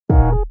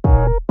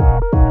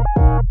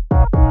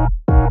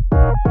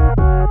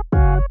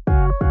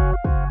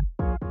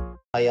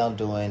How y'all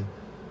doing?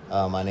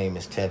 My name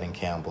is Tevin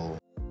Campbell.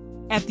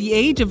 At the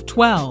age of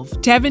 12,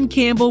 Tevin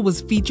Campbell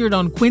was featured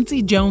on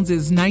Quincy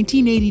Jones's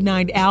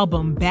 1989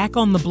 album Back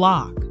on the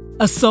Block.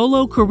 A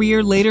solo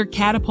career later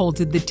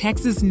catapulted the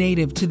Texas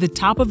native to the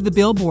top of the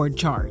Billboard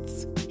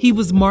charts. He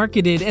was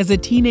marketed as a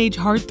teenage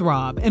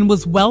heartthrob and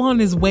was well on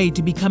his way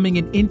to becoming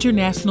an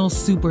international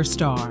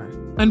superstar.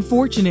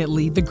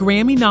 Unfortunately, the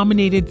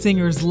Grammy-nominated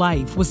singer's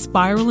life was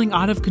spiraling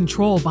out of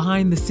control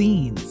behind the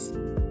scenes.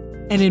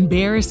 An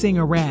embarrassing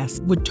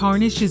arrest would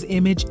tarnish his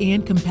image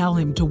and compel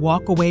him to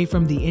walk away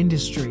from the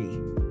industry.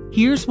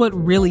 Here's what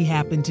really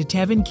happened to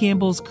Tevin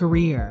Campbell's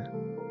career.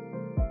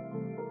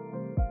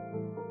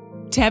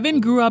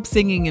 Tevin grew up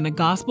singing in a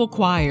gospel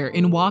choir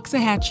in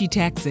Waxahachie,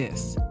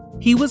 Texas.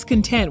 He was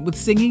content with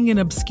singing in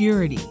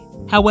obscurity.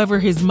 However,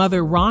 his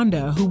mother,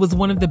 Rhonda, who was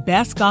one of the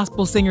best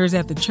gospel singers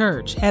at the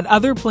church, had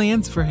other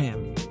plans for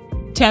him.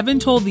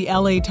 Tevin told the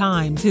LA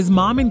Times his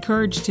mom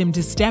encouraged him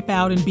to step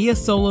out and be a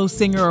solo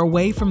singer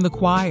away from the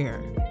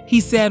choir.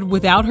 He said,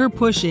 "Without her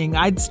pushing,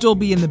 I'd still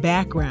be in the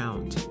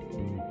background."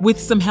 With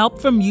some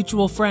help from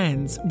mutual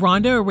friends,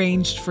 Rhonda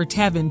arranged for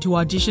Tevin to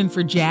audition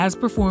for jazz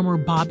performer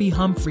Bobby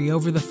Humphrey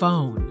over the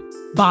phone.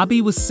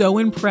 Bobby was so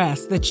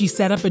impressed that she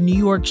set up a New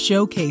York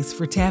showcase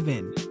for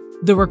Tevin.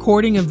 The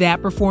recording of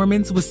that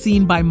performance was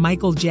seen by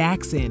Michael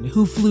Jackson,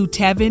 who flew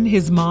Tevin,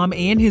 his mom,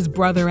 and his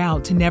brother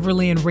out to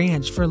Neverland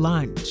Ranch for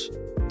lunch.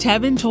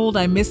 Tevin told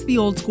I Miss the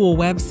Old School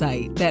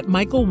website that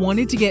Michael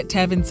wanted to get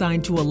Tevin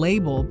signed to a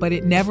label, but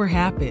it never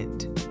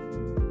happened.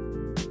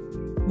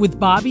 With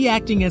Bobby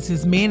acting as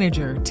his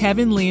manager,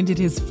 Tevin landed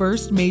his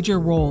first major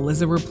role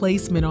as a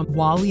replacement on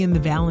Wally and the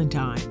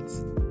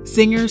Valentines.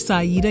 Singer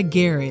Saida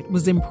Garrett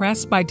was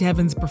impressed by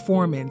Tevin's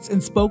performance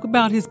and spoke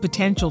about his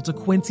potential to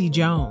Quincy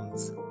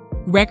Jones.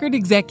 Record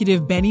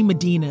executive Benny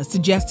Medina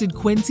suggested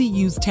Quincy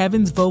use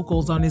Tevin's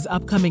vocals on his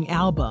upcoming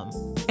album,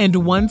 and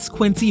once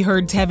Quincy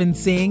heard Tevin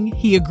sing,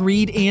 he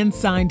agreed and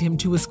signed him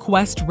to his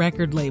Quest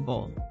record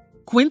label.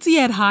 Quincy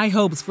had high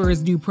hopes for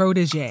his new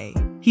protege.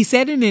 He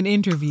said in an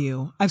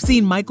interview, "I've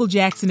seen Michael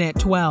Jackson at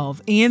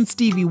 12 and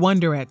Stevie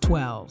Wonder at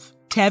 12.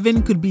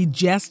 Tevin could be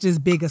just as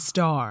big a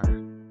star."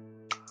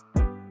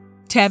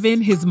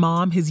 Tevin, his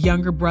mom, his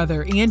younger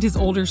brother, and his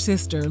older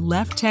sister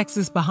left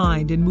Texas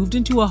behind and moved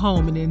into a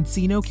home in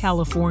Encino,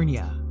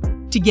 California.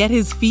 To get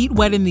his feet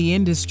wet in the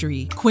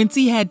industry,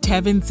 Quincy had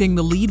Tevin sing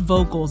the lead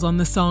vocals on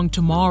the song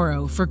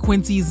Tomorrow for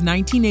Quincy's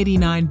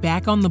 1989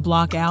 Back on the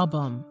Block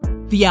album.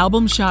 The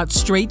album shot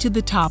straight to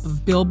the top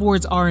of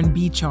Billboard's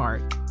R&B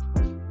chart.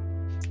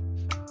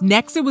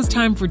 Next, it was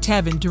time for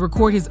Tevin to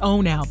record his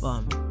own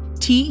album.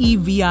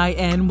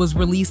 Tevin was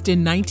released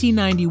in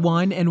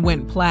 1991 and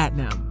went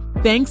platinum,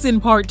 thanks in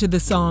part to the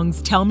songs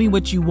Tell Me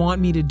What You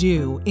Want Me to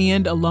Do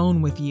and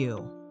Alone With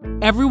You.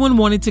 Everyone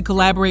wanted to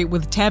collaborate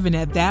with Tevin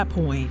at that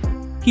point.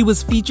 He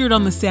was featured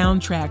on the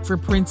soundtrack for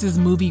Prince's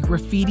movie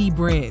Graffiti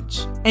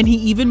Bridge, and he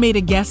even made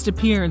a guest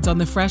appearance on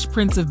The Fresh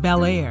Prince of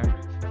Bel-Air.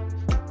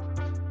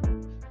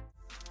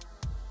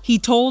 He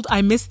told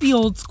I Miss the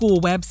Old School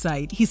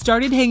website he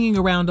started hanging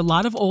around a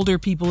lot of older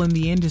people in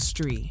the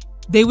industry.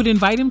 They would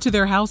invite him to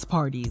their house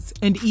parties,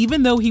 and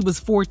even though he was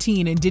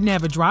 14 and didn't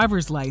have a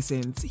driver's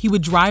license, he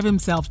would drive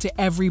himself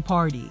to every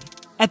party.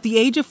 At the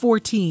age of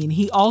 14,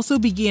 he also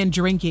began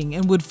drinking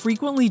and would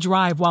frequently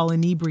drive while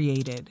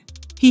inebriated.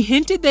 He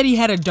hinted that he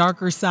had a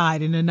darker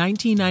side in a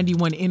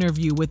 1991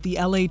 interview with the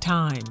LA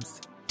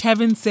Times.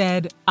 Tevin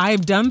said, "I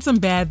have done some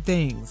bad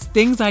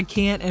things I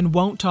can't and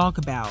won't talk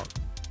about."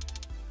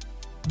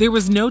 There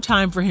was no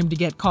time for him to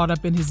get caught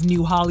up in his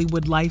new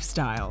Hollywood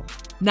lifestyle.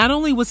 Not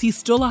only was he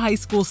still a high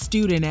school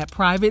student at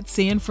private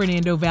San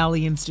Fernando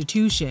Valley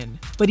institution,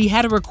 but he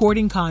had a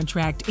recording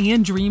contract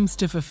and dreams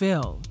to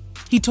fulfill.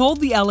 He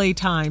told the LA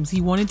Times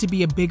he wanted to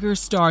be a bigger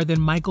star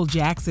than Michael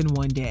Jackson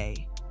one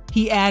day.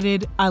 He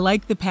added, "I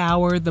like the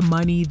power, the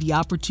money, the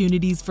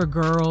opportunities for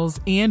girls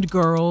and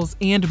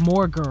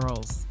more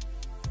girls."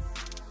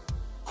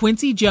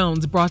 Quincy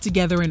Jones brought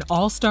together an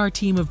all-star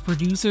team of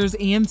producers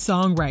and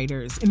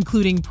songwriters,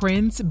 including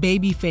Prince,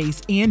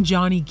 Babyface, and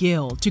Johnny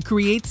Gill, to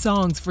create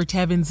songs for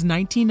Tevin's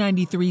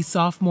 1993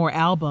 sophomore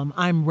album,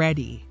 I'm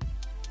Ready.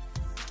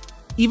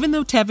 Even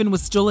though Tevin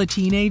was still a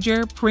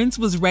teenager, Prince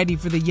was ready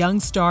for the young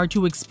star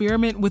to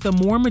experiment with a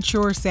more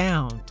mature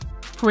sound.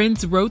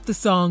 Prince wrote the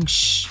song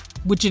Shh,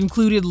 which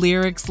included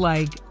lyrics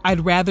like,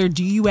 "I'd rather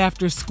do you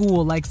after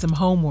school like some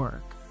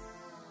homework."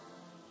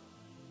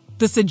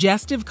 The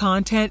suggestive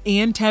content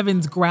and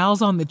Tevin's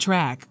growls on the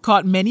track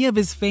caught many of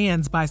his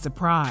fans by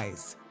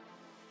surprise.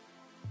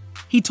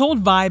 He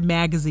told Vibe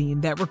magazine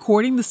that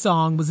recording the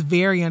song was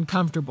very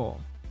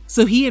uncomfortable,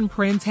 so he and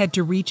Prince had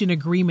to reach an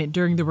agreement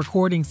during the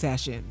recording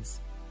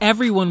sessions.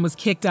 Everyone was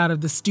kicked out of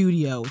the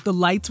studio, the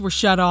lights were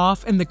shut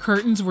off, and the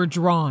curtains were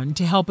drawn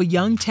to help a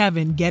young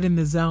Tevin get in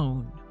the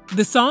zone.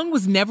 The song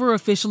was never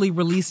officially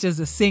released as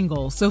a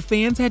single, so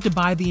fans had to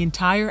buy the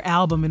entire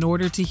album in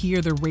order to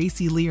hear the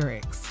racy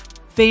lyrics.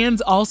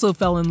 Fans also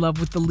fell in love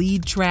with the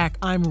lead track,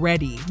 I'm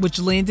Ready, which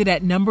landed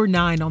at number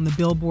 9 on the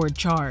Billboard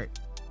chart.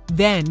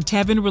 Then,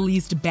 Tevin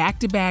released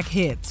back-to-back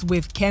hits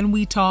with Can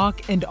We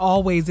Talk and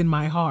Always in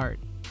My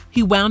Heart.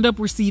 He wound up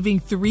receiving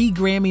 3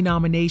 Grammy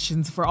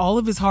nominations for all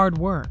of his hard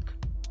work.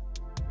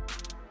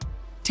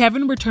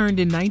 Tevin returned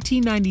in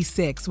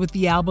 1996 with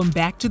the album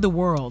Back to the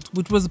World,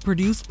 which was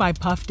produced by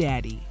Puff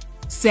Daddy.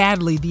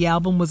 Sadly, the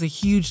album was a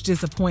huge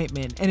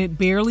disappointment, and it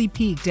barely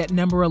peaked at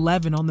number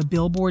 11 on the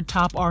Billboard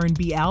Top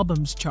R&B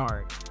Albums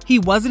chart. He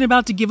wasn't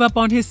about to give up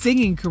on his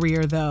singing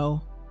career,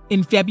 though.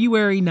 In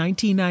February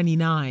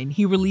 1999,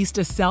 he released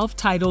a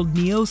self-titled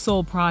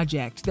neo-soul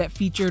project that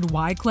featured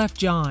Wyclef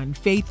Jean,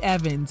 Faith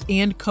Evans,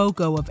 and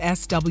Coco of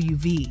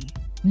SWV.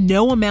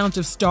 No amount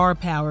of star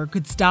power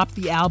could stop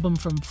the album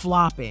from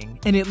flopping,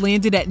 and it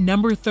landed at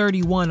number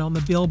 31 on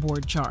the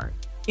Billboard chart.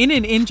 In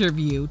an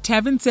interview,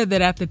 Tevin said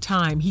that at the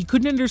time, he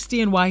couldn't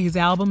understand why his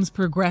albums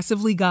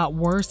progressively got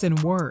worse and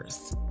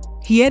worse.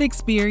 He had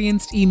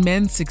experienced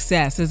immense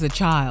success as a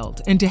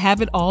child, and to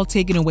have it all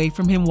taken away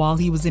from him while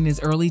he was in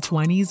his early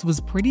 20s was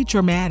pretty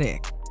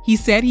traumatic. He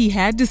said he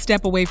had to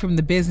step away from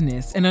the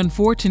business, and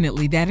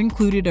unfortunately that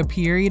included a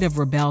period of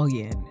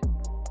rebellion.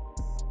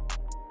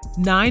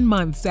 9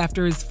 months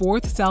after his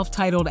 4th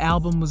self-titled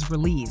album was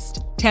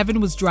released, Tevin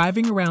was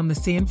driving around the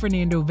San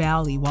Fernando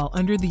Valley while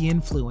under the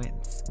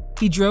influence.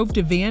 He drove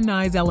to Van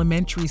Nuys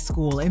Elementary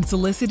School and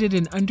solicited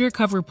an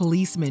undercover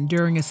policeman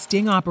during a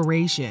sting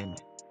operation.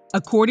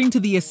 According to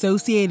the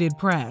Associated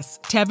Press,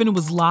 Tevin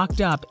was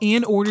locked up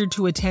and ordered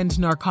to attend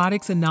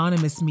Narcotics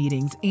Anonymous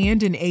meetings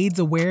and an AIDS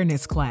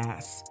awareness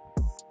class.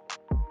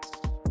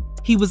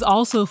 He was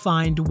also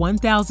fined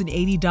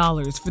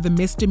 $1,080 for the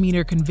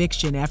misdemeanor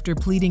conviction after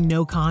pleading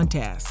no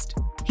contest.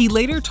 He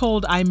later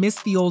told I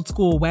Miss the Old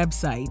School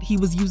website he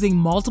was using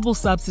multiple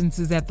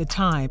substances at the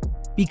time.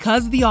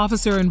 Because the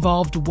officer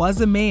involved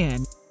was a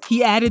man,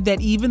 he added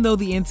that even though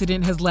the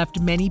incident has left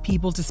many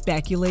people to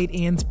speculate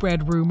and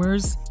spread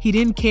rumors, he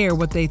didn't care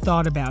what they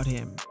thought about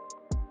him.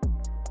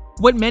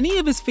 What many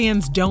of his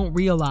fans don't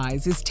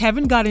realize is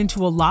Tevin got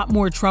into a lot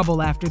more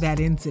trouble after that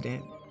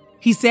incident.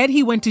 He said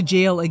he went to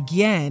jail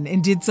again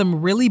and did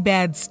some really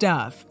bad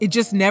stuff, it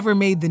just never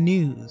made the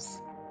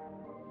news.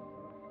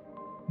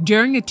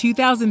 During a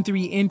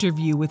 2003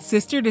 interview with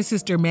Sister to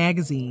Sister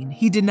magazine,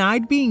 he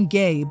denied being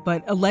gay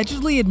but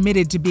allegedly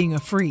admitted to being a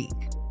freak.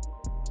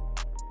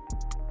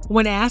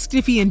 When asked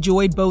if he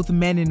enjoyed both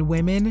men and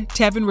women,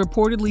 Tevin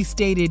reportedly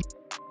stated,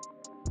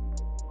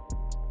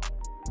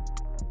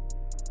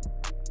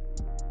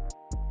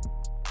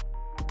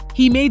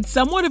 he made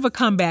somewhat of a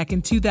comeback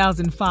in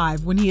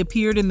 2005 when he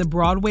appeared in the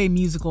Broadway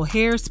musical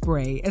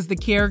Hairspray as the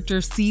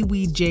character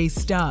Seaweed J.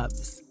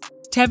 Stubbs.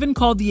 Tevin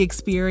called the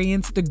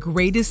experience the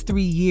greatest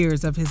 3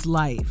 years of his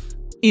life.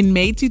 In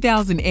May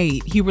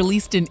 2008, he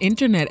released an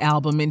internet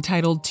album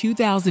entitled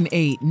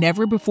 2008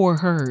 Never Before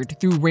Heard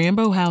through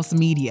Rambo House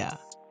Media.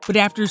 But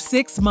after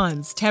 6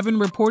 months, Tevin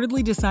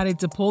reportedly decided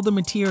to pull the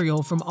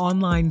material from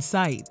online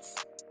sites.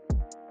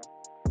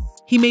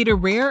 He made a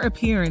rare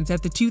appearance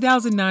at the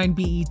 2009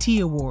 BET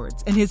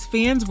Awards, and his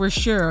fans were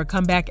sure a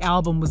comeback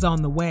album was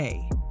on the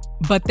way.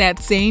 But that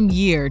same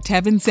year,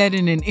 Tevin said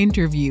in an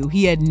interview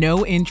he had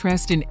no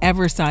interest in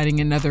ever signing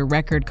another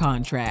record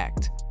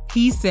contract.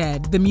 He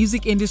said, "The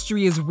music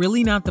industry is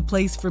really not the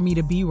place for me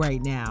to be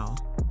right now."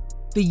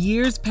 The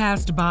years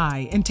passed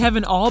by, and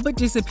Tevin all but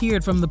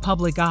disappeared from the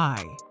public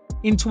eye.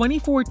 In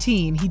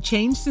 2014, he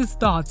changed his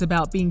thoughts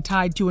about being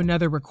tied to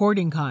another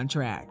recording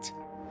contract.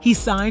 He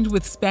signed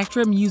with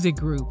Spectra Music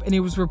Group, and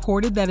it was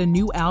reported that a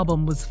new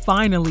album was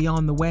finally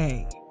on the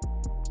way.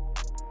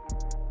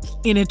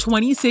 In a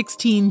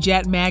 2016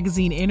 Jet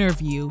magazine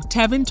interview,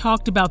 Tevin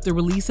talked about the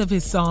release of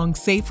his song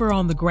Safer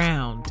on the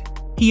Ground.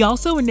 He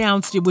also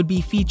announced it would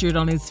be featured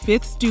on his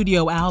 5th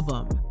studio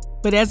album,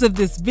 but as of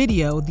this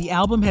video, the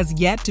album has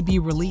yet to be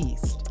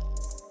released.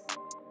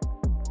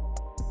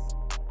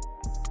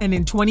 And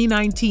in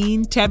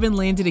 2019, Tevin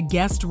landed a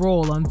guest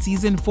role on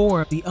season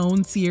 4 of the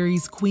OWN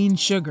series Queen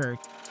Sugar,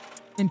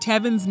 and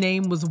Tevin's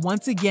name was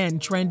once again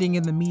trending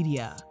in the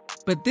media.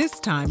 But this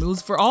time, it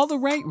was for all the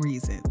right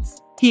reasons.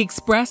 He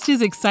expressed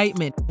his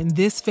excitement in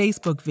this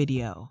Facebook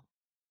video.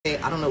 Hey,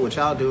 I don't know what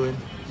y'all doing,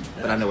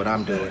 but I know what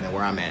I'm doing and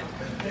where I'm at.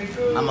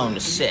 I'm on the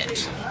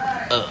set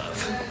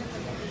of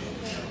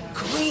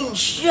Queen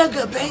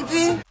Sugar,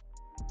 baby!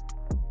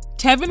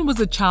 Tevin was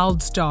a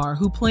child star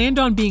who planned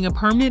on being a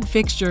permanent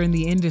fixture in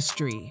the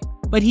industry,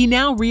 but he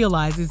now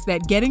realizes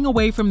that getting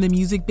away from the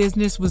music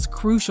business was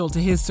crucial to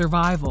his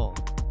survival.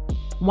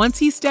 Once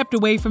he stepped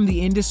away from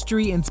the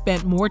industry and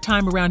spent more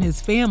time around his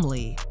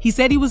family, he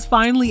said he was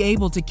finally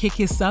able to kick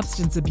his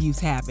substance abuse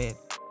habit.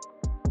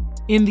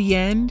 In the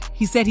end,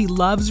 he said he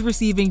loves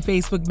receiving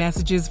Facebook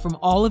messages from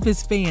all of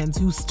his fans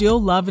who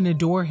still love and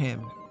adore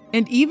him.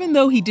 And even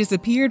though he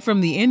disappeared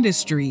from the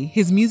industry,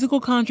 his musical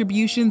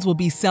contributions will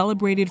be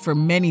celebrated for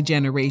many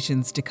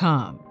generations to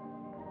come.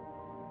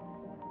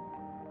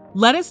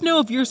 Let us know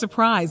if you're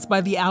surprised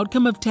by the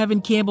outcome of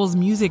Tevin Campbell's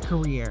music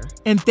career.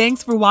 And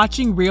thanks for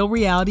watching Real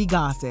Reality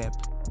Gossip.